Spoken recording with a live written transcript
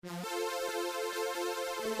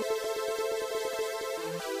With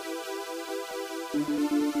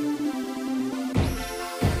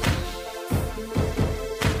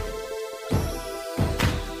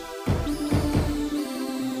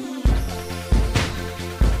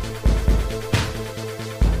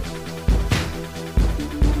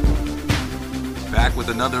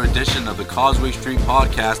another edition of the Causeway Street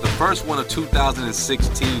Podcast, the first one of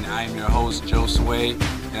 2016. I am your host, Joe Sway,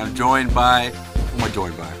 and I'm joined by... Who am I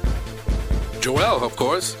joined by? Joel, of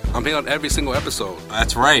course. I'm here on every single episode.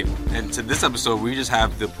 That's right. And to this episode, we just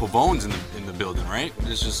have the Pavones in the building, right?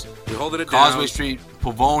 It's just we're holding it Causeway down. Street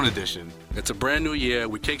Pavone edition. It's a brand new year.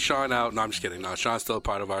 We kicked Sean out. No, I'm just kidding. No, Sean's still a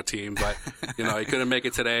part of our team, but, he couldn't make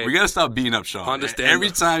it today. We got to stop beating up Sean. Understand.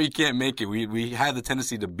 Every time he can't make it, we have the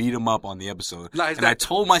tendency to beat him up on the episode. No, I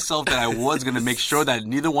told myself that I was going to make sure that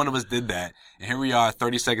neither one of us did that. And here we are,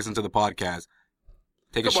 30 seconds into the podcast,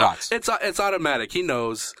 taking shots. It's automatic. He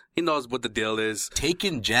knows what the deal is.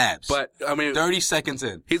 Taking jabs. But, 30 seconds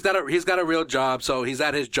in. He's got a real job, so he's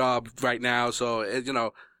at his job right now, so,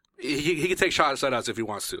 he can take shots at us if he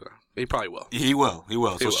wants to. He probably will. He will.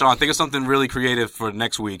 So, Sean, think of something really creative for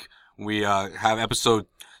next week. We have episode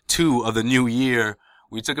 2 of the new year.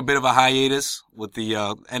 We took a bit of a hiatus with the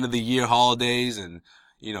end of the year holidays and,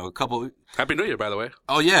 a couple... Happy New Year, by the way.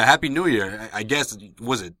 Oh, yeah. Happy New Year. I guess,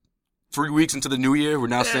 was it 3 weeks into the new year? We're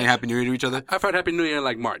now saying Happy New Year to each other? I've heard Happy New Year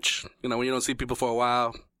in, March. When you don't see people for a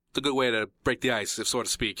while. It's a good way to break the ice, so to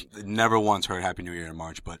speak. Never once heard Happy New Year in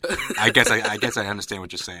March, but I guess I understand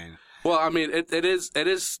what you're saying. Well, it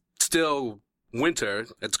is still winter.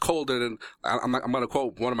 It's colder than I'm going to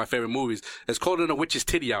quote one of my favorite movies. It's colder than a witch's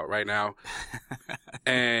titty out right now,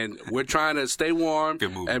 and we're trying to stay warm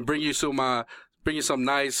and bring you some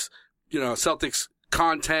nice, Celtics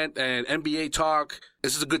content and NBA talk.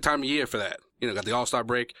 This is a good time of year for that. Got the All-Star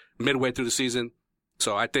break midway through the season.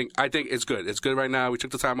 So I think it's good. It's good right now. We took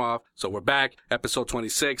the time off. So we're back. Episode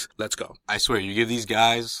 26. Let's go. I swear, you give these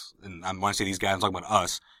guys, and I want to say these guys, I'm talking about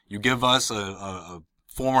us, you give us a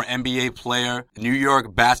former NBA player, New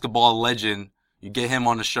York basketball legend, you get him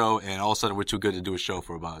on the show, and all of a sudden we're too good to do a show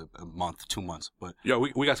for about a month, 2 months. But yo,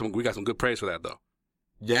 we got some good praise for that though.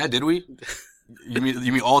 Yeah, did we? You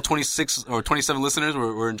mean all 26 or 27 listeners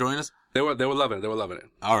were enjoying us? They were loving it. They were loving it.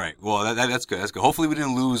 All right. Well, that's good. That's good. Hopefully we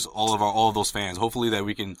didn't lose all of those fans. Hopefully that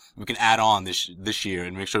we can add on this year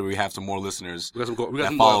and make sure we have some more listeners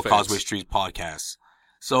that follow Causeway Street podcasts.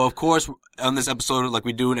 So of course, on this episode, like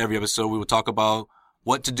we do in every episode, we will talk about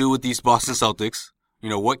what to do with these Boston Celtics.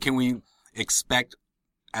 What can we expect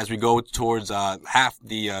as we go towards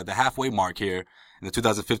the halfway mark here in the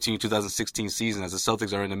 2015-2016 season, as the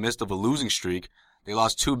Celtics are in the midst of a losing streak. They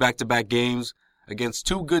lost 2 back-to-back games against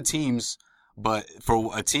 2 good teams, but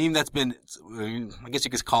for a team that's been, I guess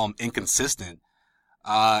you could call them inconsistent,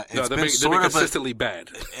 they've been consistently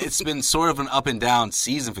bad. It's been sort of an up and down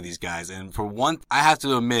season for these guys. And for one, I have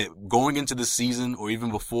to admit, going into the season or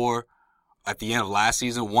even before, at the end of last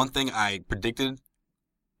season, one thing I predicted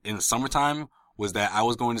in the summertime was that I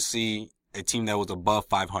was going to see a team that was above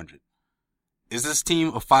 500. Is this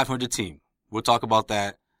team a 500 team? We'll talk about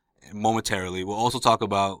that momentarily. We'll also talk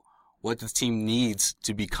about what this team needs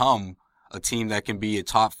to become a team that can be a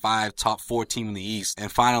top 5, top 4 team in the East. And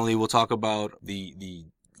finally, we'll talk about the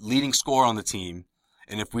leading scorer on the team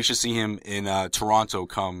and if we should see him in Toronto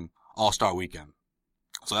come All-Star weekend.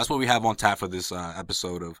 So that's what we have on tap for this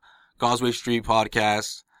episode of Causeway Street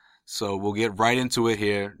Podcast. So we'll get right into it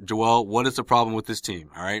here. Joel, what is the problem with this team?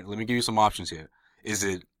 All right, let me give you some options here. Is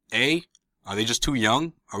it A, are they just too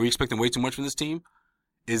young? Are we expecting way too much from this team?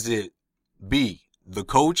 Is it B, the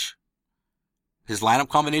coach, his lineup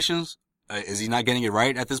combinations? Is he not getting it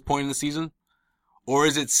right at this point in the season? Or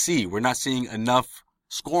is it C, we're not seeing enough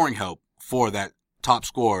scoring help for that top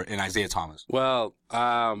scorer in Isaiah Thomas? Well,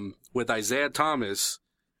 with Isaiah Thomas,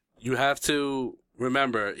 you have to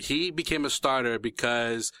remember he became a starter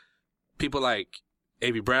because people like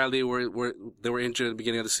A.B. Bradley were injured at the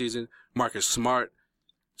beginning of the season, Marcus Smart.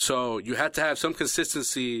 So you had to have some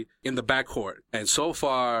consistency in the backcourt. And so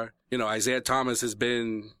far, Isaiah Thomas has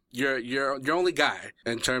been your only guy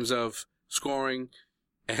in terms of scoring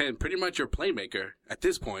and pretty much your playmaker at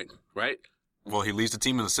this point, right? Well, he leads the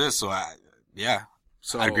team in assists, so I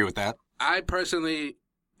agree with that. I personally,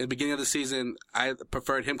 in the beginning of the season, I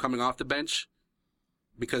preferred him coming off the bench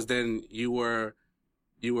because then you were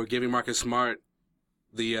giving Marcus Smart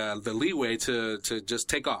the leeway to just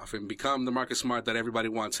take off and become the Marcus Smart that everybody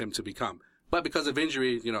wants him to become. But because of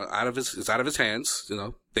injury, it's out of his hands.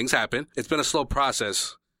 Things happen. It's been a slow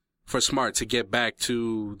process for Smart to get back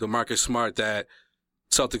to the Marcus Smart that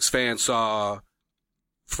Celtics fans saw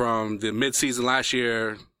from the midseason last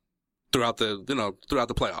year throughout the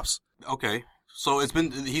playoffs. Okay. So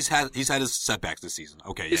he's had his setbacks this season.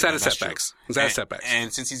 Okay. He's had his setbacks.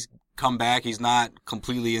 And since he's come back, he's not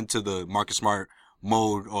completely into the Marcus Smart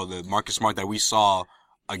mode or the Marcus Smart that we saw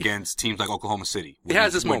against teams like Oklahoma City. He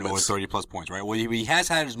has his moments. Over 30+ points, right? Well, he has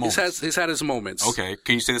had his moments. He's had his moments. Okay.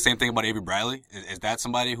 Can you say the same thing about Avery Bradley? Is that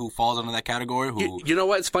somebody who falls under that category? You know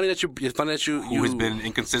what? It's funny that you who has been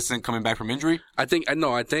inconsistent coming back from injury? I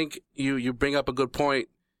think you bring up a good point.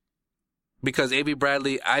 Because Avery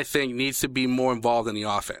Bradley, I think, needs to be more involved in the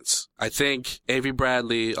offense. I think Avery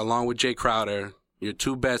Bradley, along with Jay Crowder, your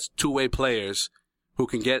two best two-way players who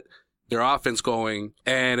can get their offense going,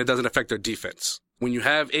 and it doesn't affect their defense. When you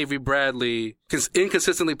have Avery Bradley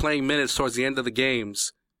inconsistently playing minutes towards the end of the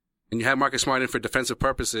games, and you have Marcus Smart in for defensive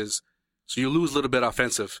purposes, so you lose a little bit of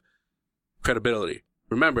offensive credibility.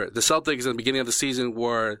 Remember, the Celtics in the beginning of the season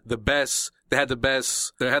were the best. They had the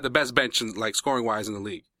best bench, scoring-wise in the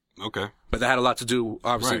league. Okay. But that had a lot to do,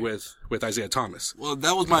 obviously, with Isaiah Thomas. Well,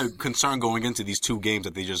 that was my concern going into these two games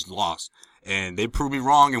that they just lost. And they proved me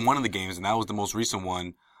wrong in one of the games, and that was the most recent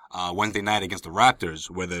one, Wednesday night against the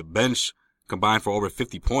Raptors, where the bench combined for over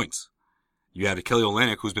 50 points. You had Kelly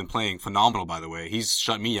Olynyk, who's been playing phenomenal, by the way. He's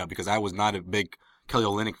shut me up because I was not a big Kelly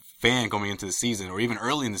Olynyk fan going into the season, or even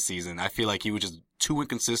early in the season. I feel like he was just too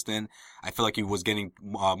inconsistent. I feel like he was getting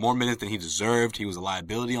more minutes than he deserved. He was a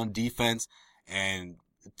liability on defense, and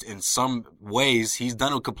in some ways, he's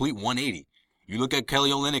done a complete 180. You look at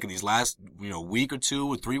Kelly Olynyk in these last, week or 2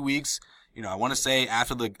 or 3 weeks. I want to say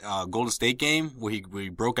after the Golden State game where he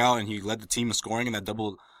broke out and he led the team in scoring in that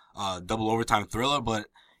double overtime thriller. But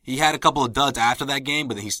he had a couple of duds after that game,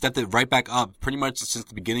 but then he stepped it right back up pretty much since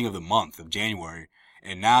the beginning of the month of January.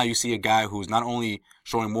 And now you see a guy who's not only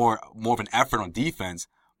showing more of an effort on defense,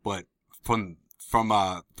 but from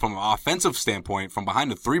an offensive standpoint, from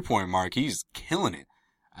behind the 3-point mark, he's killing it.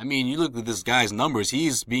 I mean, you look at this guy's numbers.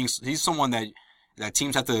 He's someone that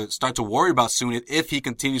teams have to start to worry about soon if he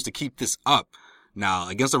continues to keep this up. Now,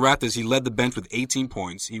 against the Raptors, he led the bench with 18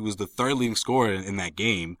 points. He was the third leading scorer in that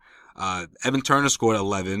game. Evan Turner scored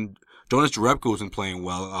 11. Jonas Jerebko has been playing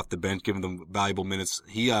well off the bench, giving them valuable minutes.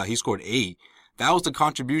 He scored 8. That was the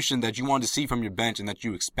contribution that you wanted to see from your bench and that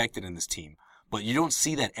you expected in this team. But you don't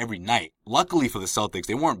see that every night. Luckily for the Celtics,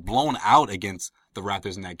 they weren't blown out against the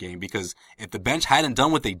Raptors in that game, because if the bench hadn't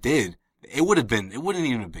done what they did, it wouldn't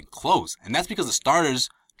even have been close. And that's because the starters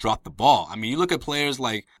dropped the ball. I mean, you look at players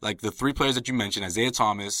like the 3 players that you mentioned, Isaiah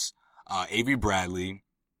Thomas, Avery Bradley,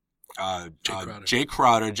 Jay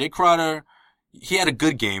Crowder. Jay Crowder, he had a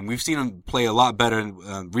good game. We've seen him play a lot better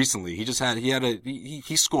recently. He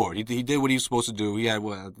scored. He did what he was supposed to do. He had,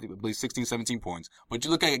 I believe 16, 17 points. But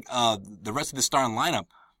you look at the rest of the starting lineup,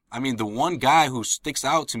 I mean, the one guy who sticks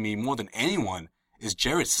out to me more than anyone is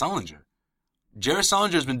Jared Sullinger. Jared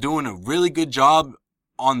Sullinger has been doing a really good job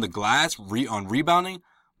on the glass, on rebounding,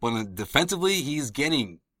 but defensively, he's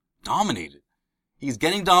getting dominated.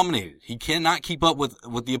 He cannot keep up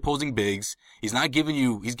with the opposing bigs. He's giving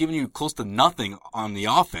you close to nothing on the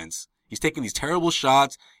offense. He's taking these terrible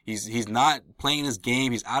shots. He's not playing his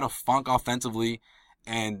game. He's out of funk offensively.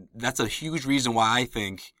 And that's a huge reason why I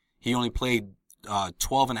think he only played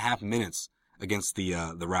 12 and a half minutes against the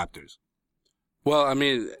Raptors. Well, I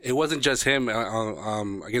mean, it wasn't just him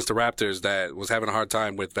against the Raptors that was having a hard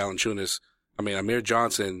time with Valanciunas. I mean, Amir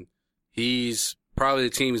Johnson, he's probably the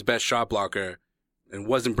team's best shot blocker and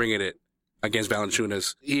wasn't bringing it against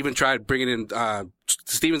Valanciunas. He even tried bringing in,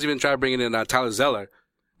 Stevens even tried bringing in Tyler Zeller.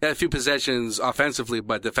 He had a few possessions offensively,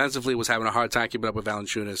 but defensively was having a hard time keeping up with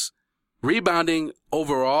Valanciunas. Rebounding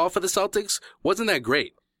overall for the Celtics wasn't that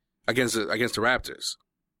great against the Raptors.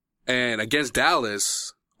 And against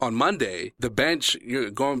Dallas on Monday, the bench,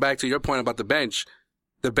 going back to your point about the bench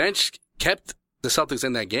kept the Celtics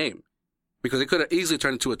in that game because it could have easily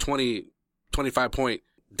turned into a 25 point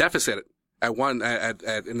deficit in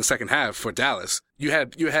the second half for Dallas. You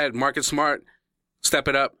had Marcus Smart step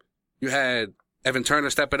it up. You had Evan Turner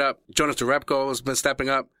step it up. Jonas Jerebko has been stepping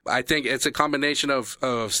up. I think it's a combination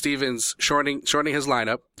of Stevens shortening his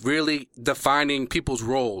lineup, really defining people's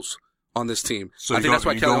roles on this team. So I think that's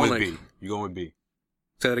why Kelly Olynyk. You're going with B.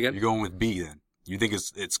 Say that again? You're going with B then. You think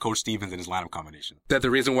it's Coach Stevens and his lineup combination? That the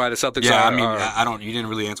reason why the Celtics are... Yeah, I don't... You didn't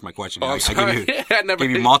really answer my question. Oh, I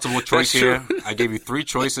gave you multiple choice here. I gave you 3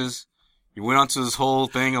 choices. You went on to this whole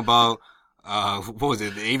thing about, what was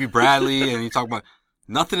it, Avery Bradley, and you talked about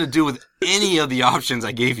nothing to do with any of the options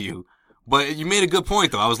I gave you. But you made a good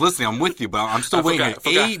point, though. I was listening. I'm with you, but I'm still waiting.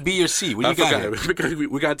 A, B, or C? What do you got here? Because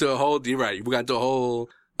we got to a whole... You're right. We got to a whole...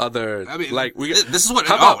 other, this is what,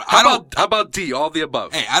 how about D, all the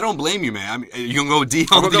above? Hey, I don't blame you, man. You gonna go with D?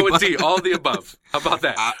 I'm gonna go with D, all the above. How about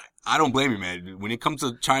that? I don't blame you, man. When it comes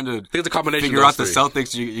to trying to it's a combination figure out the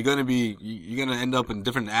Celtics, you're gonna end up in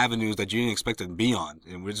different avenues that you didn't expect to be on,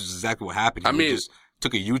 and which is exactly what happened. I mean, just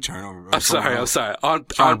took a U-turn. I'm sorry.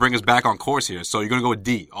 Trying to bring us back on course here. So you're gonna go with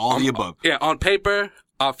D, all the above. Yeah, on paper,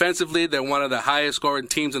 offensively, they're one of the highest scoring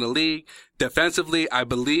teams in the league. Defensively, I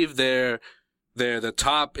believe they're the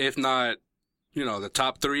top, if not, the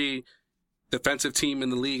top 3 defensive team in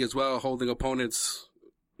the league as well, holding opponents,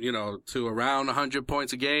 to around 100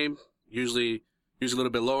 points a game. Usually a little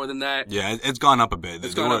bit lower than that. Yeah, it's gone up a bit.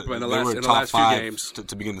 It's gone up in the last few games.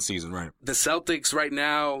 To begin the season, right? The Celtics right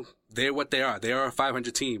now, they're what they are. They are a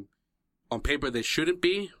 500 team. On paper, they shouldn't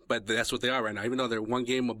be, but that's what they are right now. Even though they're one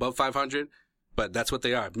game above 500, but that's what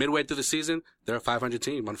they are. Midway through the season, they're a 500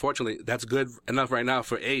 team. Unfortunately, that's good enough right now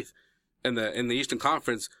for 8th in the Eastern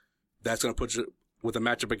Conference. That's going to put you with a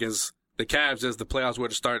matchup against the Cavs as the playoffs were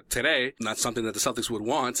to start today. Not something that the Celtics would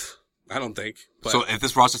want, I don't think. But so if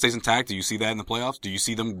this roster stays intact, do you see that in the playoffs? Do you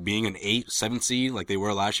see them being an 8, 7 seed like they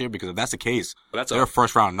were last year? Because if that's the case, they're a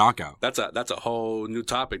first round knockout. That's a whole new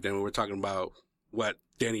topic then when we're talking about what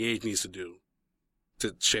Danny Ainge needs to do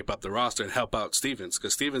to shape up the roster and help out Stevens.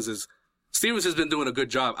 Because Stevens has been doing a good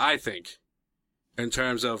job, I think, in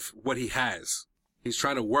terms of what he has. He's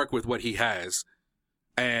trying to work with what he has.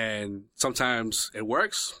 And sometimes it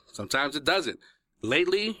works, sometimes it doesn't.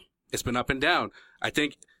 Lately, it's been up and down. I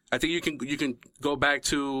think you can go back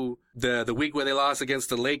to the week where they lost against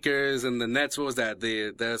the Lakers and the Nets. What was that?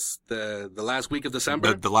 That's the last week of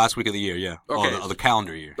December? The last week of the year, yeah. Okay. Of the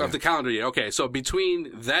calendar year. Of the calendar year. Okay. So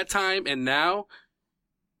between that time and now,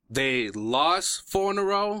 they lost 4 in a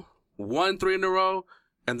row, won 3 in a row,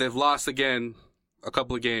 and they've lost again a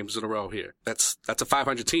couple of games in a row here. That's a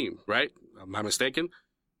 500 team, right? Am I mistaken?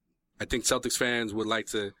 I think Celtics fans would like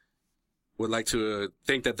to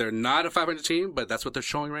think that they're not a 500 team, but that's what they're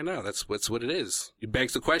showing right now. That's what it is. It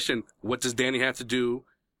begs the question, what does Danny have to do,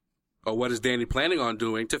 or what is Danny planning on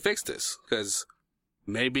doing to fix this? Because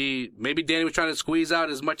maybe Danny was trying to squeeze out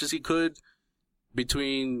as much as he could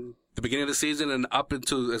between the beginning of the season and up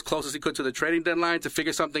into as close as he could to the trading deadline to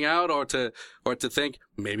figure something out, or to think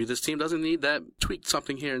maybe this team doesn't need that, tweak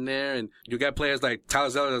something here and there. And you got players like Tyler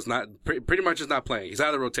Zeller that's not pretty much is not playing. He's out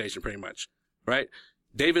of the rotation pretty much, right?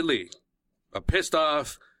 David Lee, a pissed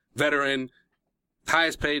off veteran,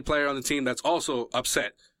 highest paid player on the team that's also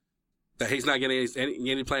upset that he's not getting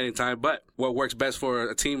any playing time. But what works best for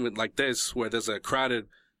a team like this, where there's a crowded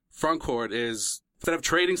front court, is instead of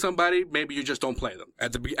trading somebody, maybe you just don't play them.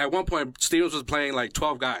 At one point, Stevens was playing like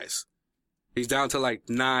 12 guys. He's down to like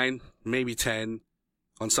 9, maybe 10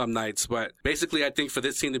 on some nights. But basically, I think for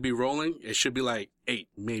this team to be rolling, it should be like 8,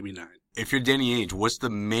 maybe 9. If you're Danny Ainge, what's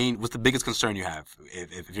the biggest concern you have?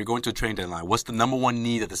 If you're going to a trade deadline, what's the number one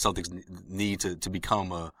need that the Celtics need to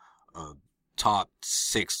become a top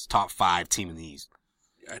 6, top 5 team in the East?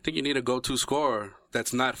 I think you need a go-to scorer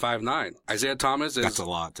that's not 5'9". Isaiah Thomas is. That's a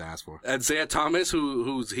lot to ask for. Isaiah Thomas,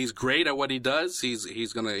 he's great at what he does.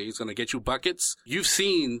 He's gonna get you buckets. You've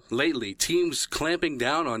seen lately teams clamping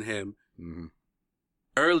down on him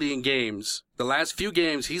early in games. The last few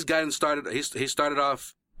games he started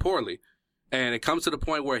off poorly, and it comes to the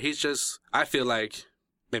point where he's just. I feel like,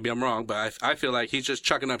 maybe I'm wrong, but I feel like he's just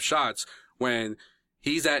chucking up shots when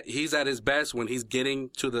he's at his best, when he's getting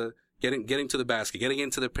to the basket, getting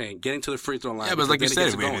into the paint, getting to the free throw line. Yeah, but like you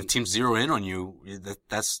said, if teams zero in on you,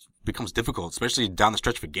 that's becomes difficult, especially down the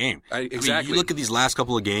stretch of a game. Exactly. I mean, you look at these last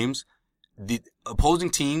couple of games, the opposing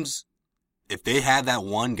teams, if they have that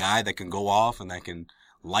one guy that can go off and that can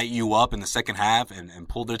light you up in the second half and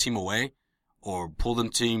pull their team away, or pull them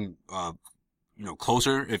team,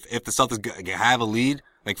 closer, if the Celtics have a lead,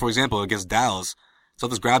 like for example against Dallas,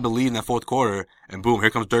 Celtics grab the lead in that fourth quarter, and boom, here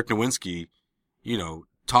comes Dirk Nowitzki,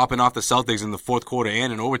 topping off the Celtics in the fourth quarter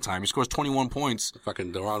and in overtime. He scores 21 points.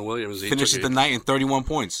 Fucking Deron Williams. Finishes the night in 31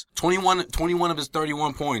 points. 21 of his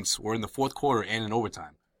 31 points were in the fourth quarter and in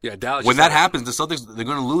overtime. Yeah, Dallas. When that happens, the Celtics, they're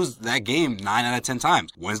going to lose that game 9 out of 10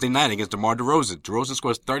 times. Wednesday night against DeMar DeRozan. DeRozan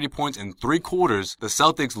scores 30 points in 3 quarters. The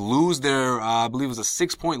Celtics lose their, I believe it was a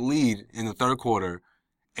 6-point lead in the third quarter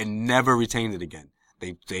and never retained it again.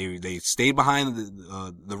 They stayed behind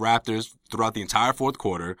the Raptors throughout the entire fourth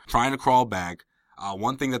quarter, trying to crawl back.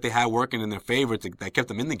 One thing that they had working in their favor that kept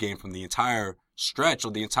them in the game from the entire stretch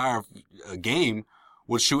or the entire game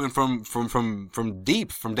was shooting from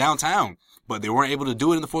deep, from downtown. But they weren't able to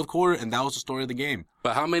do it in the fourth quarter, and that was the story of the game.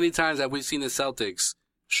 But how many times have we seen the Celtics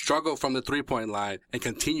struggle from the three-point line and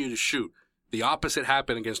continue to shoot? The opposite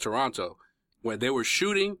happened against Toronto, where they were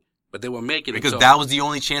shooting, but they were making it. Because that was the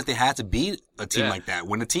only chance they had to beat a team like that.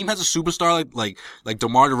 When a team has a superstar like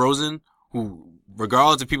DeMar DeRozan, who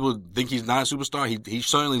regardless if people think he's not a superstar, he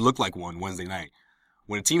certainly looked like one Wednesday night.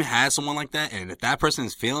 When a team has someone like that, and if that person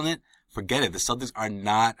is feeling it, forget it. The Celtics are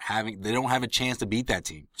not they don't have a chance to beat that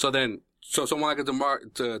team. So someone like a DeMar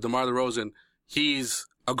DeRozan, he's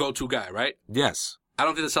a go-to guy, right? Yes. I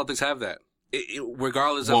don't think the Celtics have that.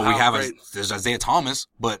 Regardless of well, how we have great. There's Isaiah Thomas,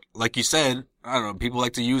 but like you said, I don't know. People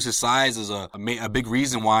like to use his size as a big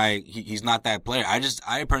reason why he's not that player.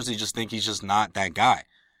 I personally just think he's just not that guy.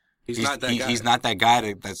 He's not that guy. He's not that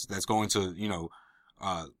guy that's going to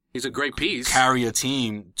he's a great piece. Carry a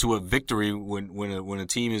team to a victory when a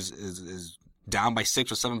team is down by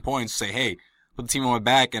 6 or 7 points. Say, hey, put the team on my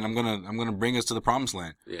back, and I'm gonna bring us to the promised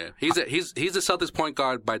land. Yeah, he's a Celtics point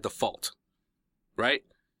guard by default, right?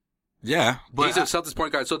 Yeah, but he's a Celtics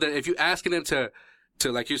point guard. So then, if you asking him to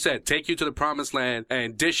like you said, take you to the promised land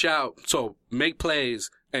and dish out, so make plays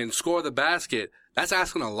and score the basket, that's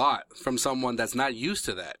asking a lot from someone that's not used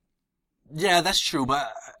to that. Yeah, that's true.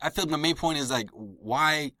 But I feel my main point is like,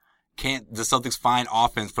 why can't the Celtics find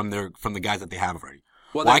offense from the guys that they have already?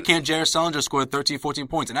 Well, why can't Jared Sullinger score 13, 14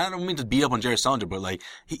 points? And I don't mean to beat up on Jared Sullinger, but like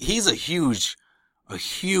he's a huge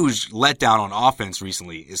letdown on offense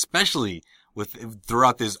recently, especially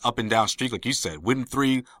throughout this up and down streak, like you said, win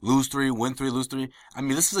 3, lose 3, win 3, lose 3. I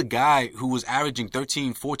mean, this is a guy who was averaging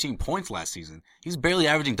 13, 14 points last season. He's barely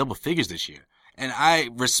averaging double figures this year. And I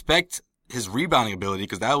respect his rebounding ability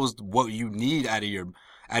because that was what you need out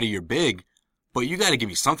of your big, but you got to give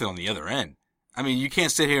me something on the other end. I mean, you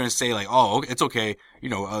can't sit here and say like, oh, it's okay.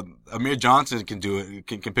 Amir Johnson can do it,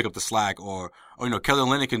 can pick up the slack, or Kelly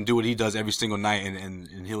Olynyk can do what he does every single night,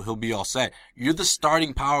 and he'll be all set. You're the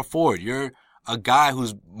starting power forward. You're a guy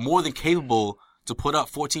who's more than capable to put up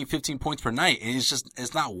 14, 15 points per night, and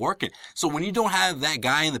it's not working. So when you don't have that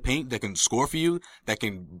guy in the paint that can score for you, that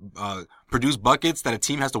can produce buckets that a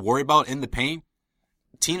team has to worry about in the paint,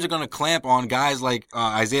 teams are going to clamp on guys like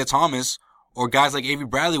Isaiah Thomas or guys like Avery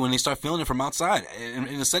Bradley when they start feeling it from outside. And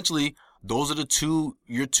essentially, those are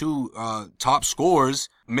your two top scorers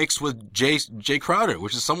mixed with Jay Crowder,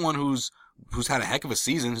 which is someone who's had a heck of a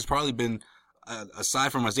season, who's probably been,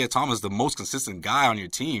 aside from Isaiah Thomas, the most consistent guy on your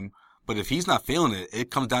team. But if he's not feeling it,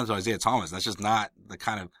 it comes down to Isaiah Thomas. That's just not the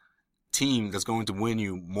kind of team that's going to win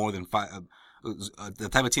you more than the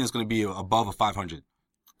type of team that's going to be above a 500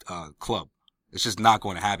 club. It's just not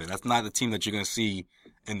going to happen. That's not the team that you're going to see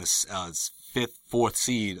in the 5th, 4th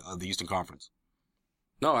seed of the Eastern Conference.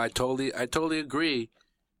 No, I totally agree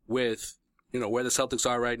with where the Celtics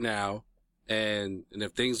are right now, and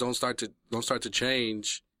if things don't start to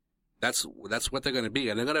change, that's what they're going to be,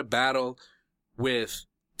 and they're going to battle with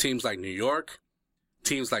teams like New York,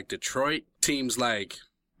 teams like Detroit, teams like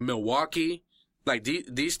Milwaukee. Like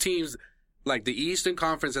these teams, like the Eastern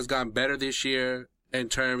Conference has gotten better this year in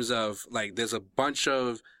terms of like there's a bunch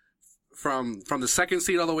of from the 2nd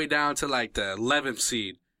seed all the way down to like the 11th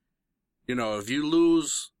seed. If you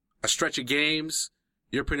lose a stretch of games,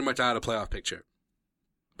 you're pretty much out of the playoff picture.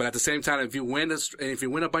 But at the same time, if you win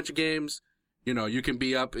a bunch of games, you can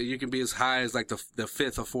be as high as like the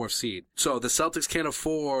 5th or 4th seed. So the Celtics can't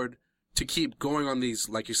afford to keep going on these,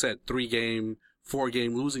 like you said, 3-game,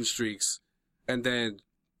 4-game losing streaks and then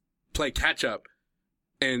play catch up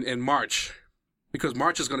in March, because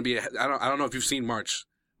March is going to be, I don't know if you've seen March.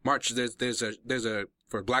 March, there's a,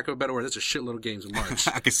 for lack of a better word, there's a shitload of games in March.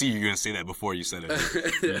 I could see you going to say that before you said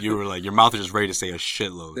it. You were like, your mouth is just ready to say a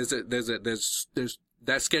shitload. There's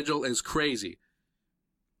that schedule is crazy.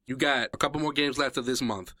 You got a couple more games left of this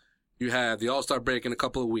month. You have the All-Star break in a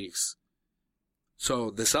couple of weeks. So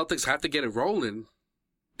the Celtics have to get it rolling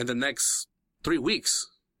in the next 3 weeks,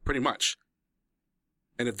 pretty much.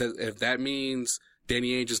 And if that means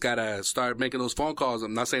Danny Ainge just got to start making those phone calls,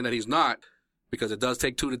 I'm not saying that he's not, because it does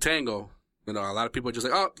take 2 to tango. A lot of people are just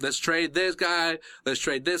like, oh, let's trade this guy. Let's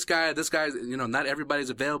trade this guy. This guy's, not everybody's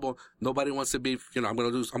available. Nobody wants to be, I'm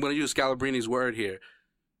going to use Scalabrini's word here.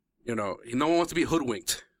 No one wants to be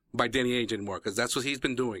hoodwinked by Danny Ainge anymore, because that's what he's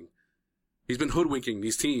been doing. He's been hoodwinking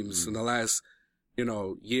these teams in the last,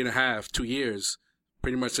 year and a half, 2 years,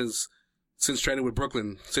 pretty much since training with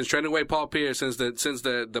Brooklyn, since training away Paul Pierce, since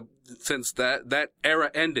that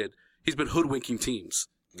era ended, he's been hoodwinking teams.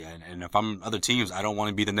 Yeah, and if I'm other teams, I don't want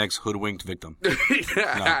to be the next hoodwinked victim.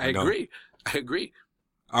 I agree.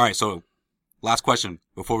 All right, so last question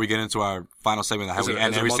before we get into our final segment, how we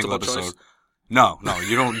end every single episode. Choice? No,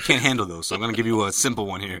 you can't handle those. So I'm going to give you a simple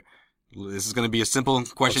one here. This is going to be a simple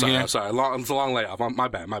question here. I'm sorry. It's a long layoff. My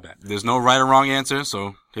bad. There's no right or wrong answer,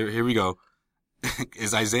 so here we go.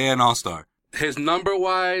 Is Isaiah an all-star? His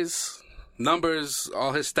numbers,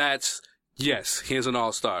 all his stats, yes, he is an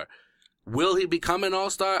all-star. Will he become an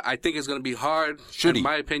all-star? I think it's going to be hard. In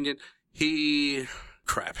my opinion, He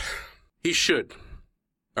should.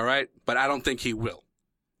 All right? But I don't think he will.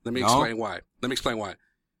 Let me explain why.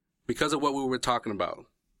 Because of what we were talking about.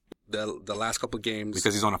 The last couple of games.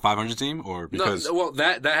 Because he's on a 500 team, or because? No, well,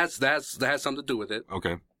 that has something to do with it.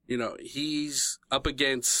 Okay. You know, he's up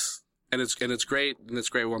against, and it's great.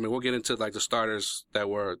 Well, I mean, we'll get into like the starters that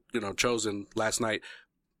were, you know, chosen last night,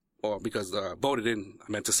 or because voted in.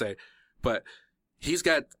 I meant to say, but he's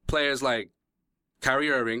got players like Kyrie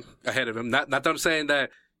Irving ahead of him. Not that I'm saying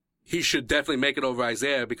that he should definitely make it over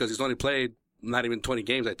Isaiah, because he's only played not even 20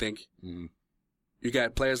 games, I think. Mm-hmm. You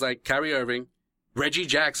got players like Kyrie Irving, Reggie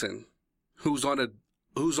Jackson, who's on a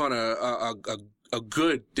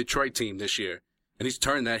good Detroit team this year, and he's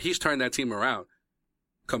turned that team around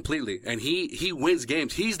completely, and he wins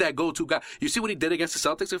games. He's that go-to guy. You see what he did against the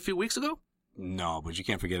Celtics a few weeks ago? No, but you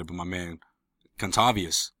can't forget about my man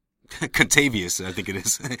Contavious, I think it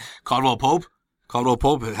is. Caldwell Pope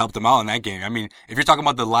helped him out in that game. I mean, if you're talking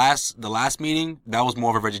about the last meeting, that was more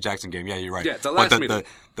of a Reggie Jackson game. Yeah, you're right. Yeah, the last meeting.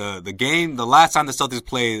 The game, the last time the Celtics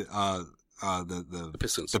played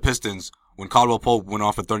the Pistons, when Caldwell Pope went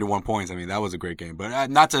off for 31 points. I mean, that was a great game. But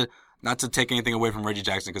not to take anything away from Reggie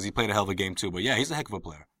Jackson, because he played a hell of a game too. But yeah, he's a heck of a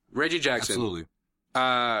player. Reggie Jackson. Absolutely.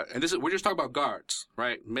 And we're just talking about guards,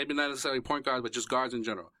 right? Maybe not necessarily point guards, but just guards in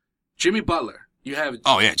general. Jimmy Butler. You have.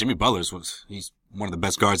 Oh yeah, Jimmy Butler he's one of the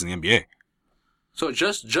best guards in the NBA. So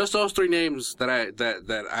just those three names that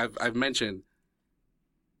I've mentioned,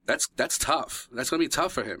 that's tough. That's gonna be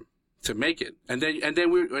tough for him to make it. And then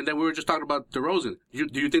we were just talking about DeRozan.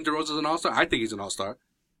 Do you think DeRozan's an all-star? I think he's an all-star.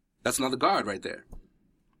 That's another guard right there.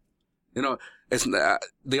 You know, it's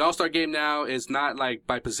the all-star game now is not like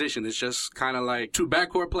by position. It's just kind of like 2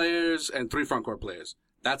 backcourt players and 3 frontcourt players.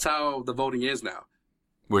 That's how the voting is now.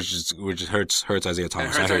 Which hurts Isaiah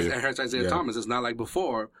Thomas. It hurts Isaiah Thomas. It's not like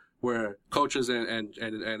before, where coaches and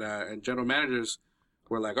general managers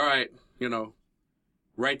were like, all right, you know,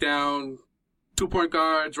 write down 2 point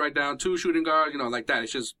guards, write down 2 shooting guards, you know, like that.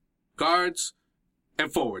 It's just guards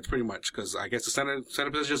and forwards, pretty much, because I guess the center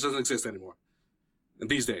position just doesn't exist anymore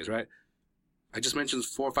these days, right? I just mentioned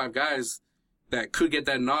 4 or 5 guys that could get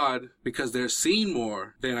that nod because they're seen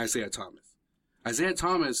more than Isaiah Thomas. Isaiah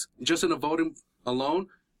Thomas, just in the voting alone,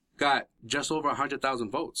 got just over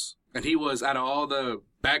 100,000 votes. And he was, out of all the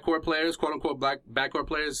backcourt players, quote-unquote backcourt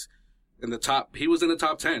players, he was in the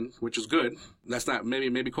top 10, which is good. That's not,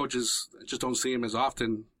 maybe coaches just don't see him as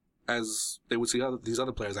often as they would see these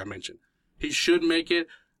other players I mentioned. He should make it.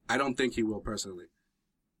 I don't think he will, personally.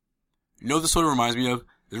 You know what this sort of reminds me of?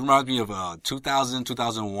 It reminds me of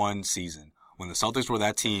 2000-2001 season, when the Celtics were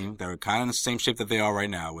that team. They were kind of in the same shape that they are right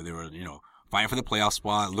now, where they were, you know, fighting for the playoff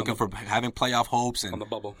spot, looking for having playoff hopes, and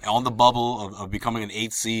on the bubble of becoming an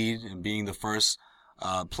 8th seed and being the first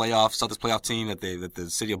Celtics playoff team that the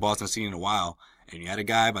city of Boston has seen in a while. And you had a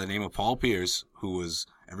guy by the name of Paul Pierce, who was,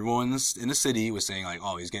 everyone in the city was saying like,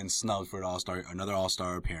 oh, he's getting snubbed for another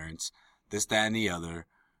All-Star appearance, this, that, and the other.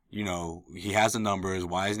 You know, he has the numbers.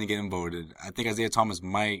 Why isn't he getting voted? I think Isaiah Thomas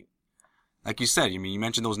might, like you said, you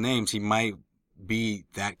mentioned those names. He might be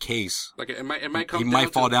that case. Like it might come. He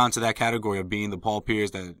might fall down to that category of being the Paul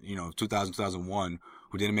Pierce that, you know, 2000-2001,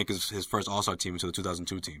 who didn't make his first All-Star team until the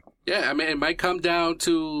 2002 team. Yeah, I mean, it might come down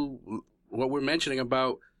to what we're mentioning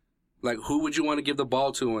about, like, who would you want to give the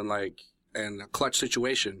ball to in a clutch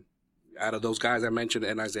situation out of those guys I mentioned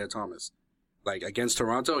and Isaiah Thomas. Like against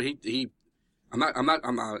Toronto, I'm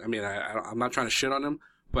not trying to shit on him,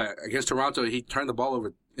 but against Toronto, he turned the ball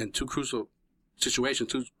over in 2 crucial situations,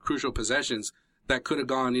 2 crucial possessions that could have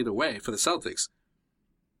gone either way for the Celtics.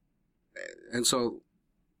 And so,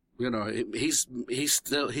 you know, he's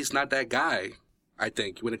not that guy, I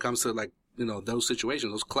think, when it comes to, like, you know, those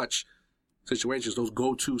situations, those clutch situations, those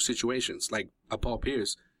go-to situations, like a Paul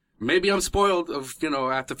Pierce. Maybe I'm spoiled of, you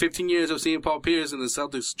know, after 15 years of seeing Paul Pierce in the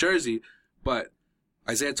Celtics jersey, but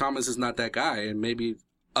Isaiah Thomas is not that guy, and maybe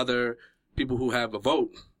other people who have a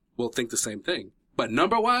vote will think the same thing. But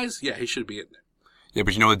number-wise, yeah, he should be in there. Yeah,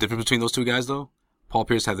 but you know the difference between those 2 guys, though? Paul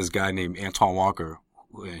Pierce had this guy named Antoine Walker,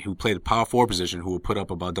 who played a power forward position, who would put up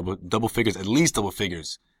about double figures, at least double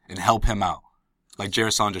figures, and help him out, like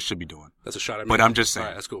Jared Salinger should be doing. That's a shot at me. But I'm just saying.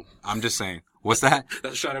 All right, that's cool. I'm just saying. What's that?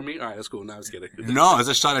 That's a shot at me? All right, that's cool. Now I was kidding. No, it's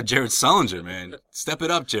a shot at Jared Salinger, man. Step it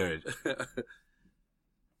up, Jared.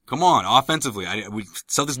 Come on, offensively.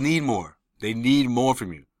 Celtics need more. They need more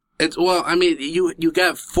from you. Well, I mean, you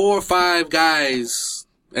got 4 or 5 guys,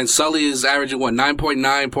 and Sully is averaging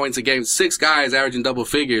 9.9 points a game. 6 guys averaging double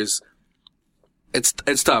figures. It's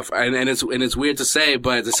tough, and it's weird to say,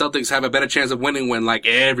 but the Celtics have a better chance of winning when, like,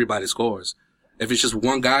 everybody scores. If it's just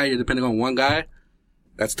one guy, you're depending on one guy,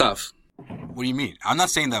 that's tough. What do you mean? I'm not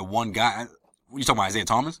saying that one guy. You talking about Isaiah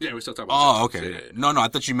Thomas? Yeah, we're still talking about Oh, okay. Yeah. No, I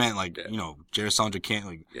thought you meant like, Jared Sandra can't,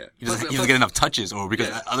 like, he doesn't get enough touches, or because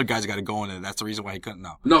other guys got to go in, and that's the reason why he couldn't.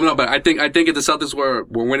 No, but I think if the Celtics were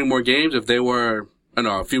winning more games, if they were, I don't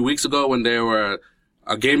know, a few weeks ago when they were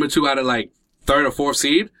a game or two out of like third or fourth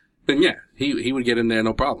seed, then yeah, he would get in there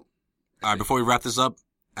no problem. All right, before we wrap this up,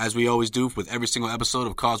 as we always do with every single episode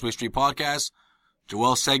of Causeway Street Podcast,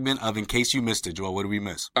 Joel's segment of In Case You Missed It. Joel, what did we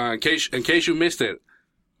miss? In case you missed it,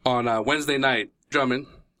 on Wednesday night, Drummond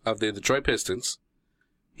of the Detroit Pistons,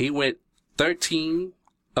 he went 13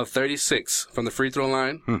 of 36 from the free throw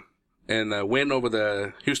line. And the win over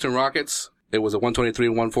the Houston Rockets, it was a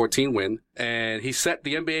 123-114 win. And he set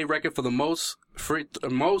the NBA record for the most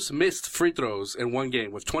missed free throws in one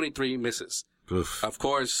game with 23 misses. Oof. Of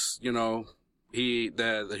course, the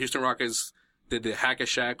Houston Rockets did the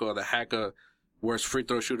hack-a-Shaq or the worst free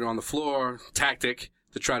throw shooter on the floor tactic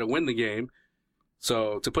to try to win the game.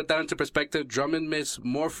 So to put that into perspective, Drummond missed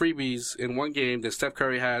more freebies in one game than Steph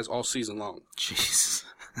Curry has all season long. Jeez.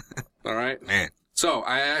 All right? Man. So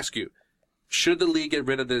I ask you, should the league get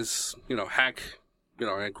rid of this, hack,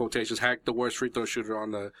 in quotations, hack the worst free throw shooter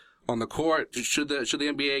on the court? Should the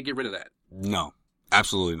NBA get rid of that? No,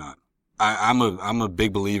 absolutely not. I'm a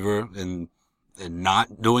big believer in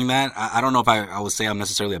not doing that. I don't know if I would say I'm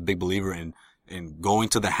necessarily a big believer in going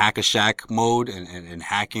to the hack-a-Shaq mode and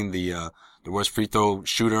hacking the worst free throw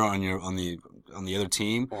shooter on the other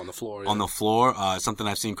team. On the floor. On the floor. Something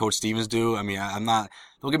I've seen Coach Stevens do. I mean,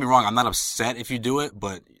 don't get me wrong, I'm not upset if you do it,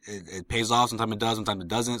 but it pays off. Sometimes it does, sometimes it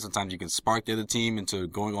doesn't. Sometimes you can spark the other team into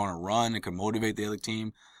going on a run. It can motivate the other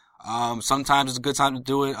team. Sometimes it's a good time to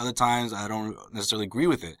do it. Other times I don't necessarily agree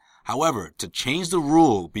with it. However, to change the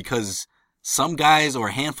rule because some guys or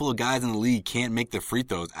a handful of guys in the league can't make their free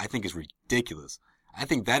throws, I think is ridiculous. I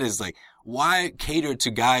think that is like, why cater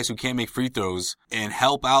to guys who can't make free throws and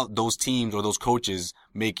help out those teams or those coaches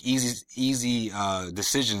make easy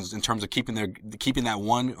decisions in terms of keeping that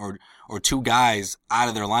one or two guys out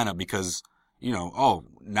of their lineup because,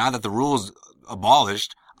 now that the rule is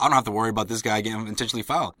abolished, I don't have to worry about this guy getting intentionally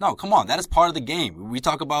fouled. No, come on. That is part of the game. We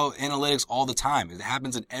talk about analytics all the time. It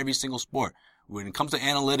happens in every single sport. When it comes to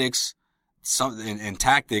analytics, and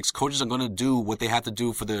tactics, coaches are going to do what they have to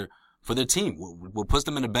do for their team. What puts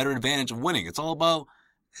them in a better advantage of winning. It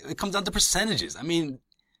comes down to percentages. I mean,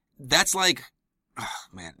 that's like,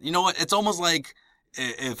 man, you know what? It's almost like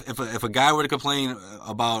if a guy were to complain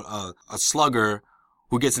about a slugger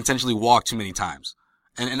who gets intentionally walked too many times.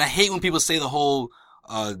 And I hate when people say the whole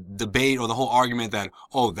debate or the whole argument that,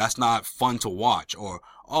 oh, that's not fun to watch, or,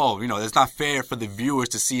 oh, it's not fair for the viewers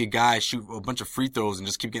to see a guy shoot a bunch of free throws and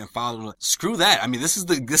just keep getting fouled. Screw that. I mean, this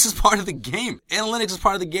is part of the game. Analytics is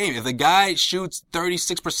part of the game. If the guy shoots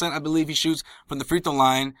 36%, I believe he shoots from the free throw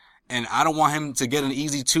line, and I don't want him to get an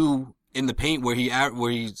easy 2 in the paint where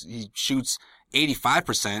he shoots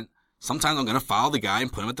 85%, sometimes I'm going to foul the guy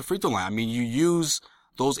and put him at the free throw line. I mean, you use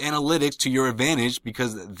those analytics to your advantage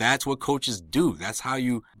because that's what coaches do. That's how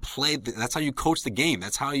you play. That's how you coach the game.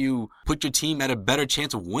 That's how you put your team at a better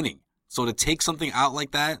chance of winning. So to take something out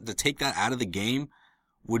like that, to take that out of the game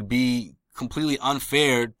would be completely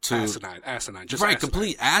unfair to asinine, just right, asinine.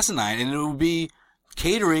 Complete asinine. And it would be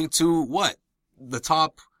catering to what? The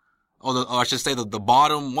top, or I should say the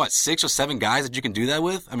bottom, 6 or 7 guys that you can do that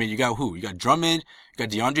with? I mean, you got who? You got Drummond, you got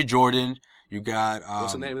DeAndre Jordan, you got,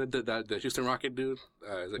 what's the name of the Houston Rocket dude?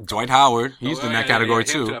 Dwight Howard. He's in that category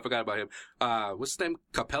too. I forgot about him. What's his name?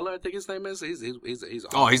 Capella, I think his name is. He's awesome.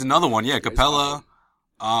 Oh, he's another one. Yeah, Capella.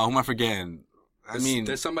 Awesome. Who am I forgetting?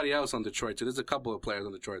 There's somebody else on Detroit too. There's a couple of players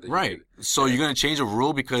on Detroit. Right. So you're going to change a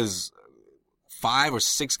rule because 5 or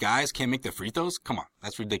 6 guys can't make their free throws? Come on.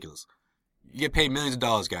 That's ridiculous. You get paid millions of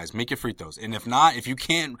dollars, guys. Make your free throws. And if you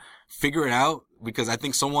can't figure it out, because I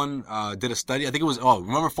think someone did a study. I think it was,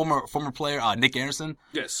 remember former player Nick Anderson?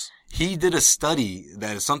 Yes. He did a study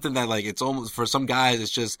that is something that, like, it's almost, for some guys,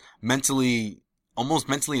 it's just almost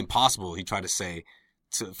mentally impossible, he tried to say,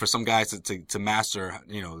 for some guys to master,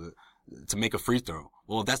 to make a free throw.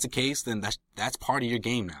 Well, if that's the case, then that's part of your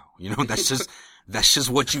game now. That's just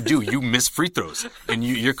what you do. You miss free throws, and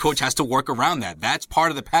your coach has to work around that. That's part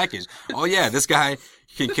of the package. Oh yeah, this guy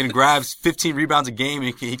can grab 15 rebounds a game,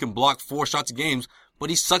 and he can block 4 shots a game, but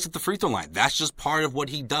he sucks at the free throw line. That's just part of what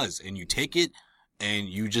he does, and you take it and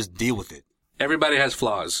you just deal with it. Everybody has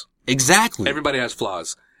flaws. Exactly. Everybody has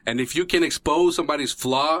flaws, and if you can expose somebody's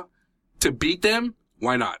flaw to beat them,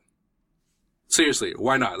 why not? Seriously,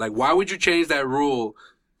 why not? Like, why would you change that rule?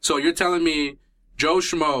 So you're telling me Joe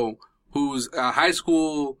Schmo, who's a high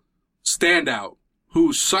school standout,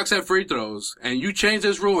 who sucks at free throws, and you change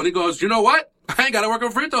this rule, and he goes, you know what? I ain't got to work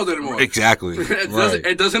on free throws anymore. Exactly.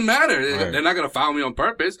 It doesn't matter. Right. They're not going to foul me on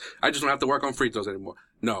purpose. I just don't have to work on free throws anymore.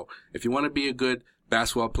 No. If you want to be a good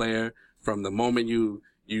basketball player from the moment you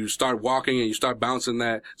start walking and you start bouncing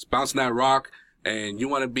that rock, and you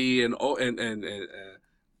want to be a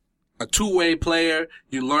two-way player,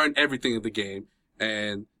 you learn everything of the game.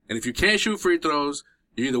 And if you can't shoot free throws,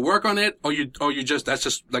 you either work on it or you just, that's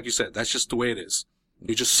just, like you said, that's just the way it is.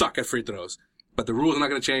 You just suck at free throws. But the rules are not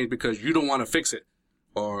going to change because you don't want to fix it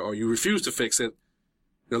or you refuse to fix it.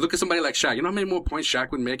 You know, look at somebody like Shaq. You know how many more points Shaq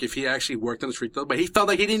would make if he actually worked on his free throws? But he felt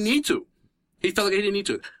like he didn't need to.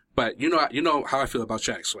 But you know how I feel about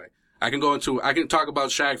Shaq, Sway. I can talk about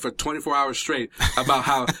Shaq for 24 hours straight about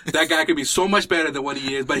how that guy could be so much better than what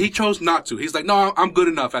he is, but he chose not to. He's like, no, I'm good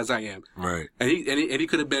enough as I am. Right. And he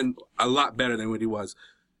could have been a lot better than what he was.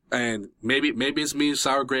 And maybe it's me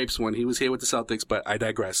sour grapes when he was here with the Celtics, but I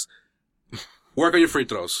digress. Work on your free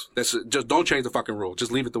throws. Just don't change the fucking rule.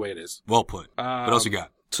 Just leave it the way it is. Well put. What else you got?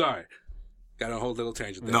 Sorry. Got a whole little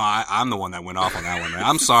tangent there. No, I'm the one that went off on that one, man.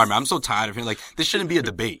 I'm sorry, man. I'm so tired of hearing, like, this shouldn't be a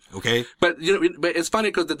debate, okay? But, but it's funny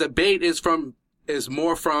because the debate is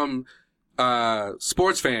more from,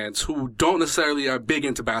 sports fans who don't necessarily are big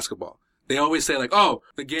into basketball. They always say like, oh,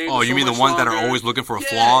 the game. Oh, is you so mean the much ones that are longer. always looking for a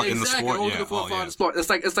flaw in the exactly. sport? Always looking for a flaw in the sport. It's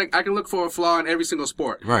like I can look for a flaw in every single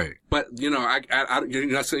sport. Right. But, you're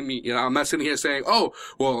not saying me, I'm not sitting here saying, oh,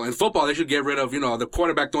 well, in football, they should get rid of, the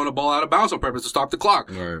quarterback throwing the ball out of bounds on purpose to stop the clock.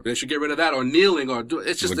 Right. They should get rid of that or kneeling or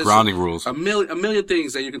it's just the grounding rules. A million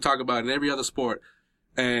things that you can talk about in every other sport.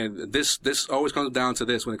 And this always comes down to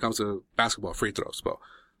this when it comes to basketball free throws.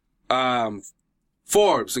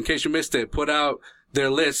 Forbes, in case you missed it, put out their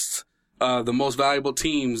lists the most valuable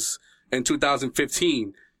teams in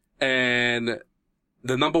 2015. And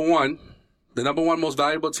the number one most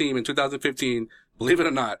valuable team in 2015, believe it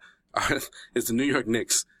or not, is the New York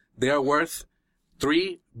Knicks. They are worth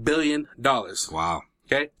 $3 billion. Wow.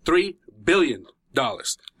 Okay? $3 billion. All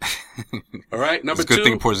right? Number it's a good two.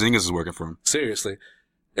 thing Porzingis is working for him. Seriously.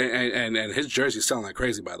 And his jersey's selling like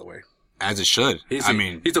crazy, by the way. As it should. He's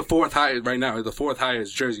the fourth highest right now. He's the fourth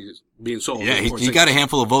highest jersey being sold. Yeah, he got a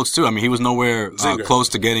handful of votes too. I mean, he was nowhere close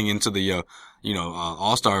to getting into the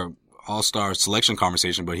all-star selection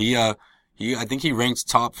conversation, but I think he ranks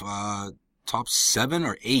top 7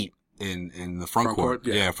 or 8 in the front court.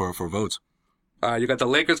 Yeah, for votes. You got the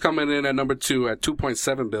Lakers coming in at number 2 at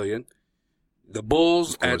 $2.7 billion. The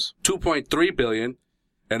Bulls at $2.3 billion.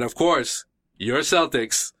 And of course, your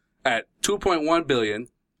Celtics at $2.1 billion.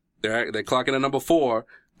 They're clocking at number 4.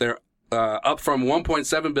 They're up from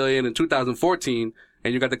 $1.7 billion in 2014,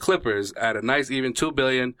 and you got the Clippers at a nice even $2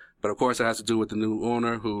 billion. But of course, it has to do with the new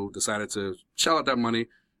owner who decided to shell out that money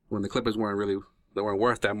when the Clippers weren't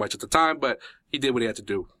worth that much at the time. But he did what he had to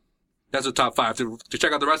do. That's the top 5. To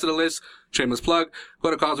check out the rest of the list, shameless plug,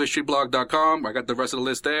 go to CausewayStreetBlog.com. I got the rest of the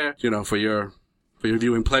list there, for your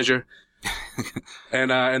viewing pleasure.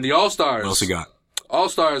 And the All-Stars. What else you got?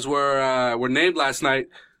 All-Stars were named last night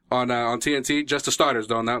on TNT, just the starters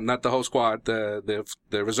though, not the whole squad. The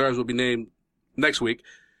reserves will be named next week.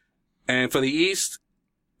 And for the East,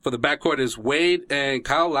 for the backcourt is Wade and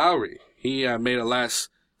Kyle Lowry. He made a last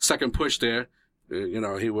second push there.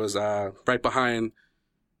 He was right behind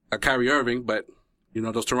Kyrie Irving, but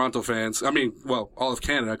those Toronto fans. I mean, well, all of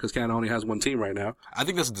Canada, because Canada only has one team right now. I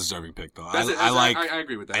think that's a deserving pick, though. I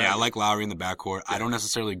agree with that. Yeah, I like Lowry in the backcourt. Yeah. I don't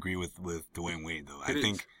necessarily agree with Dwayne Wade, though. I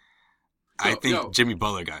think Jimmy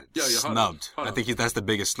Butler got snubbed. Hold on. I think that's the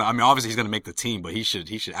biggest snub. I mean, obviously he's going to make the team, but he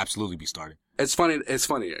should absolutely be starting. It's funny.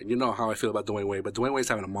 You know how I feel about Dwayne Wade, but Dwayne Wade's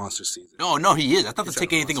having a monster season. No, he is. That's not to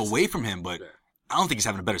take anything away from him, but I don't think he's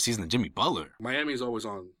having a better season than Jimmy Butler. Miami's always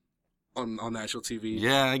on national TV.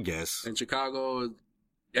 Yeah, I guess. And Chicago,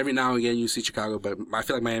 every now and again you see Chicago, but I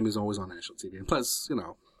feel like Miami's always on national TV. And plus,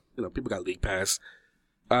 people got league pass.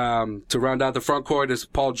 To round out the front court is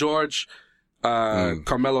Paul George.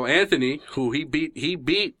 Carmelo Anthony, who he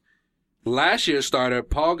beat last year's starter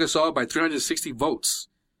Paul Gasol by 360 votes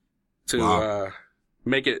to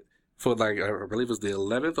make it for I believe it was the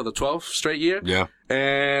 11th or the 12th straight year. Yeah.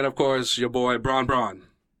 And of course your boy Braun.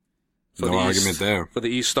 No argument there. For the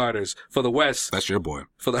East starters. For the West. That's your boy.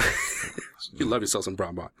 You love yourself some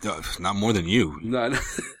Braun. Not more than you. No.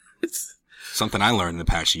 Something I learned in the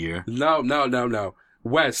past year. No.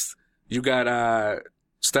 West, you got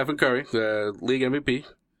Stephen Curry, the league MVP.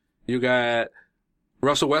 You got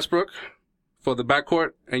Russell Westbrook for the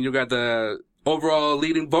backcourt, and you got the overall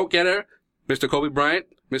leading vote getter, Mr. Kobe Bryant,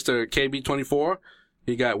 Mr. KB24.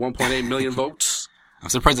 He got 1.8 million votes. I'm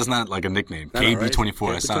surprised that's not like a nickname. KB24.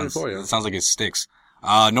 Right? That sounds like it sticks.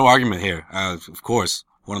 No argument here. Of course,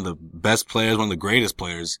 one of the best players, one of the greatest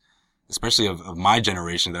players especially of my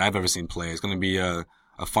generation that I've ever seen play. It's going to be a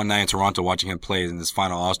fun night in Toronto watching him play in this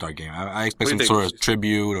final All-Star game. I expect some sort of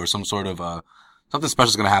tribute or some sort of, something special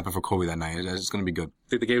is going to happen for Kobe that night. It's going to be good.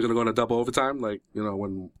 Think the game's going to go into double overtime, like,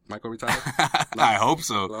 when Michael retires? I hope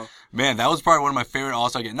so. Well, man, that was probably one of my favorite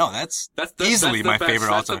All-Star games. No, that's easily my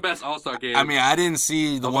favorite All-Star. That's the best All-Star game. I mean, I didn't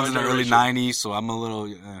see the ones in the early 90s, so I'm a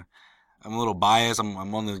little biased.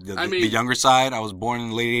 I'm on the younger side. I was born in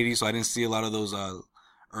the late 80s, so I didn't see a lot of those,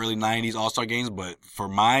 early 90s All-Star games. But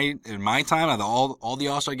in my time, out of all the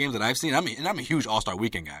All-Star games that I've seen, I'm a huge All-Star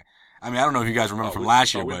weekend guy. I mean, I don't know if you guys remember from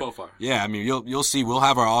last year, we but both are. Yeah, I mean, you'll see. We'll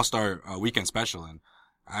have our All-Star weekend special, and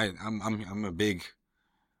I'm a big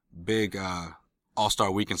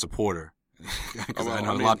All-Star weekend supporter. Because I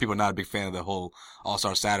know a lot of people are not a big fan of the whole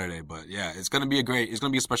All-Star Saturday, but yeah, it's gonna be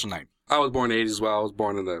a special night. I was born in the 80s as well. I was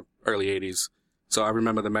born in the early 80s, so I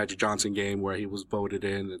remember the Magic Johnson game where he was voted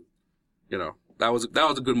in, and that was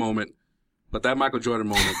a good moment. But that Michael Jordan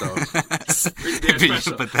moment, though, it's pretty damn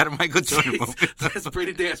special. But that Michael Jordan moment, that's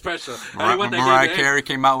pretty damn special. Mariah Carey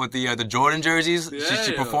came out with the Jordan jerseys. Yeah,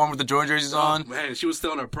 she performed with the Jordan jerseys on. Man, she was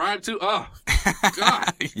still in her prime too. Oh,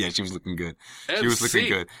 God. Yeah, she was looking good. She was looking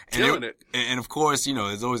good, killing it. And of course,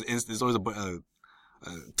 there's always a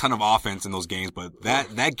ton of offense in those games, but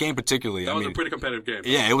that game particularly, that was a pretty competitive game.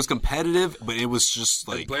 Yeah, it was competitive, but it was just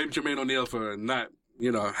like blame Jermaine O'Neal for not.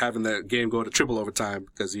 Having that game go to triple overtime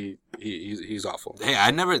because he's awful. Hey,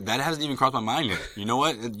 that hasn't even crossed my mind yet. You know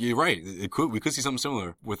what? You're right. We could see something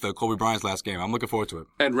similar with Kobe Bryant's last game. I'm looking forward to it.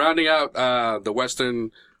 And rounding out, the Western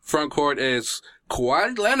front court is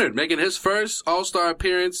Kawhi Leonard making his first All-Star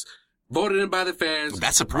appearance. Voted in by the fans.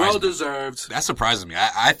 That surprised well deserved. That surprises me.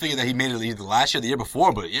 I figured that he made it either last year or the year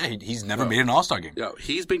before, but yeah, he's never made an All-Star game.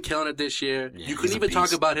 He's been killing it this year. Yeah, you can even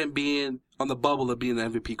talk about him being on the bubble of being the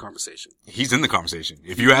MVP conversation. He's in the conversation.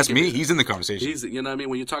 If you ask me, he's in the conversation. You know what I mean?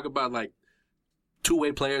 When you talk about like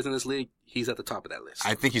two-way players in this league, he's at the top of that list.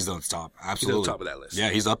 I think he's on the top. Absolutely. He's at the top of that list. Yeah,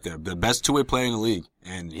 he's up there. The best two-way player in the league,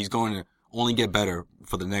 and he's going to only get better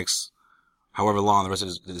for the next however long the rest of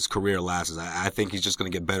his career lasts. I think he's just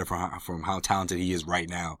going to get better from how talented he is right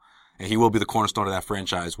now. And he will be the cornerstone of that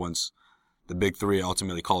franchise once the big three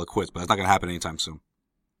ultimately call it quits. But that's not going to happen anytime soon.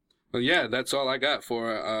 Well, yeah, that's all I got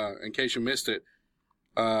for, in case you missed it.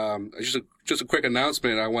 Just a quick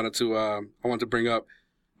announcement I wanted to bring up.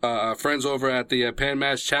 Friends over at the Pan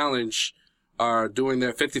Mash Challenge are doing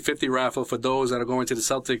their 50-50 raffle for those that are going to the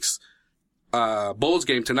Celtics, Bulls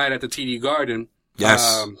game tonight at the TD Garden.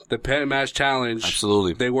 Yes. The Pan Mash Challenge.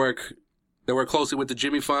 Absolutely. They work closely with the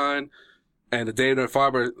Jimmy Fund and the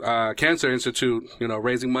Dana-Farber Cancer Institute,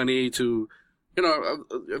 raising money to,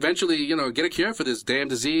 eventually, get a cure for this damn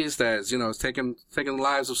disease that's, is taking the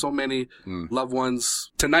lives of so many loved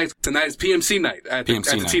ones. Tonight's PMC night at the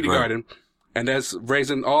TD Garden. And that's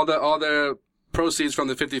raising all the proceeds from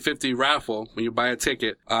the 50-50 raffle when you buy a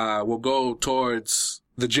ticket, will go towards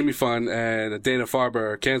the Jimmy Fund and the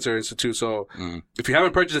Dana-Farber Cancer Institute. So if you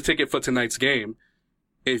haven't purchased a ticket for tonight's game,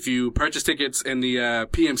 if you purchase tickets in the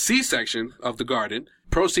PMC section of the Garden,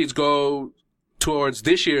 proceeds go towards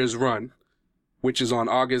this year's run, which is on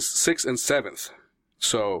August 6th and 7th.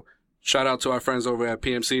 So shout out to our friends over at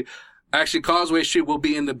PMC. Actually, Causeway Street will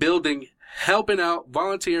be in the building helping out,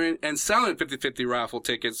 volunteering, and selling 50-50 raffle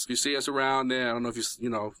tickets. You see us around there. I don't know if you've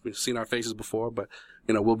seen our faces before, but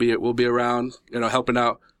we'll be around, helping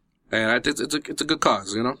out. And it's a good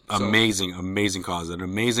cause, So. Amazing cause. An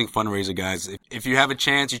amazing fundraiser, guys. If you have a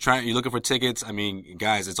chance, you're looking for tickets. I mean,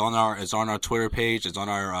 guys, it's on our Twitter page. It's on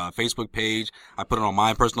our Facebook page. I put it on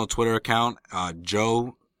my personal Twitter account,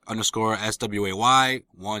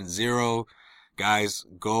 Joe_SWAY10. Guys,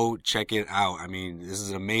 go check it out. I mean, this is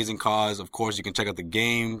an amazing cause. Of course, you can check out the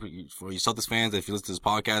game for you Celtics fans. If you listen to this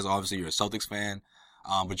podcast, obviously you're a Celtics fan.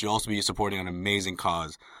 But you'll also be supporting an amazing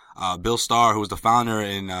cause. Bill Starr, who was the founder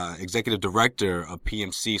and executive director of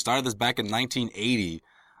PMC, started this back in 1980.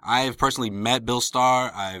 I've personally met Bill Starr.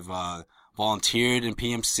 I've volunteered in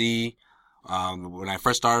PMC. When I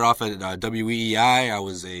first started off at WEEI, I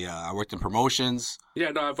worked in promotions. Yeah,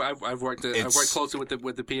 no, I've worked closely with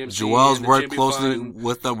the PMC. Joel's worked closely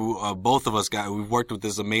with them. Both of us we've worked with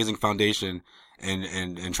this amazing foundation.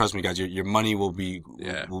 And trust me, guys, your money will be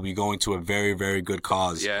going to a very, very good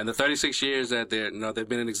cause. Yeah, in the 36 years that they've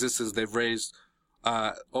been in existence, they've raised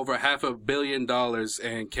over $500 million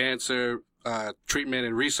in cancer treatment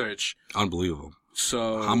and research. Unbelievable.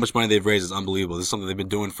 So how much money they've raised is unbelievable. This is something they've been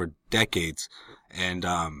doing for decades. And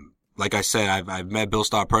like I said, I've met Bill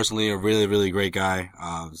Starr personally, a really, really great guy.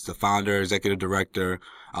 He's the founder, executive director,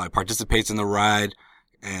 participates in the ride.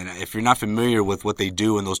 And if you're not familiar with what they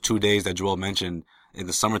do in those 2 days that Joel mentioned in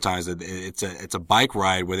the summertime, it's a bike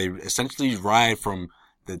ride where they essentially ride from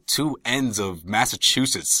the two ends of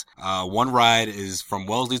Massachusetts. One ride is from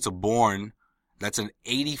Wellesley to Bourne. That's an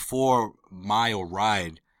 84-mile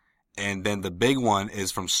ride. And then the big one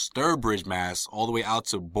is from Sturbridge, Mass, all the way out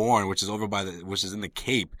to Bourne, which is which is in the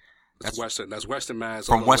Cape. That's Western Mass.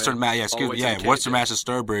 From Western Mass, Western Mass to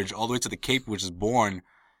Sturbridge, all the way to the Cape, which is Bourne.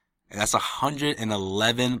 And that's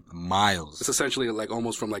 111 miles. It's essentially like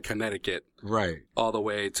almost from like Connecticut. Right. All the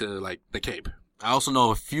way to like the Cape. I also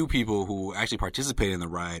know a few people who actually participated in the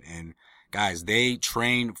ride, and guys, they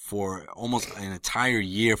trained for almost an entire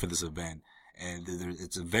year for this event. And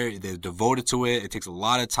they're devoted to it. It takes a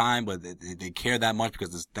lot of time, but they care that much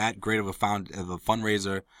because it's that great of a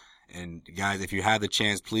fundraiser. And guys, if you have the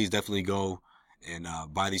chance, please definitely go and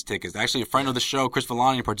buy these tickets. Actually, a friend of the show, Chris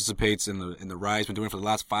Villani, participates in the ride. He's been doing it for the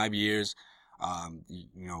last 5 years.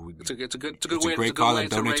 It's a good it's way. A great cause.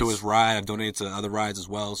 I've donated to his ride. I've donated to other rides as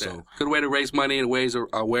well. So yeah. Good way to raise money and raise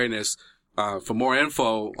awareness. For more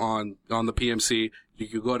info on the PMC, you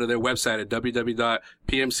can go to their website at www.pmc.org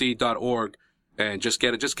and just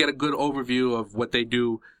get a good overview of what they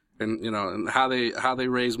do and and how they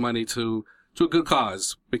raise money to a good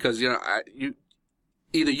cause, because either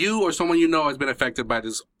you or someone has been affected by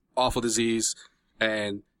this awful disease,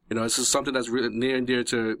 and this is something that's really near and dear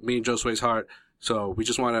to me and Josue's heart. So we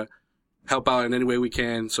just want to help out in any way we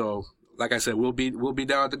can. So like I said, we'll be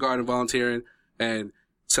down at the Garden volunteering and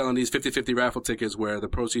selling these 50-50 raffle tickets where the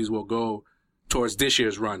proceeds will go towards this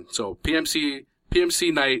year's run. So PMC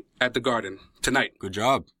night at the Garden tonight. Good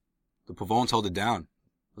job. The Pavones held it down.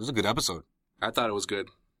 It was a good episode. I thought it was good.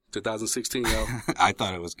 2016, yo. I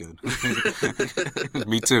thought it was good.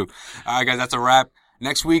 Me too. All right, guys, that's a wrap.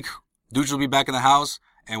 Next week, Dooch will be back in the house,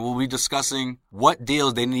 and we'll be discussing what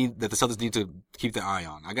deals that the Celtics need to keep their eye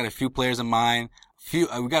on. I got a few players in mind. We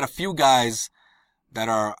got a few guys that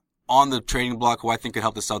are on the trading block who I think could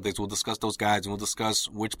help the Celtics. We'll discuss those guys, and we'll discuss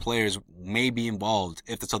which players may be involved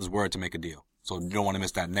if the Celtics were to make a deal. So you don't want to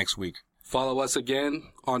miss that next week. Follow us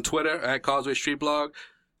again on Twitter at Causeway Street Blog.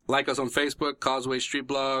 Like us on Facebook, Causeway Street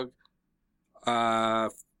Blog.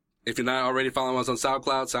 If you're not already following us on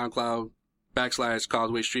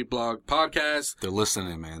SoundCloud.com/Causeway Street Blog Podcast. They're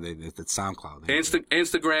listening, man. It's SoundCloud.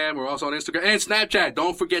 Instagram. We're also on Instagram. And Snapchat.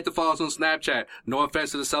 Don't forget to follow us on Snapchat. No offense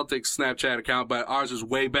to the Celtics Snapchat account, but ours is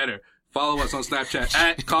way better. Follow us on Snapchat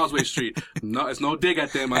at Causeway Street. No, it's no dig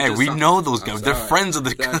at them. We know those guys. They're friends of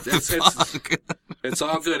the It's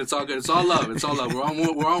all good. It's all good. It's all love. It's all love. We're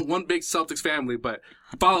on one big Celtics family, but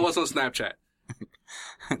follow us on Snapchat.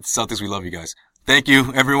 Celtics, we love you guys. Thank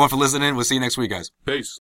you, everyone, for listening. We'll see you next week, guys. Peace.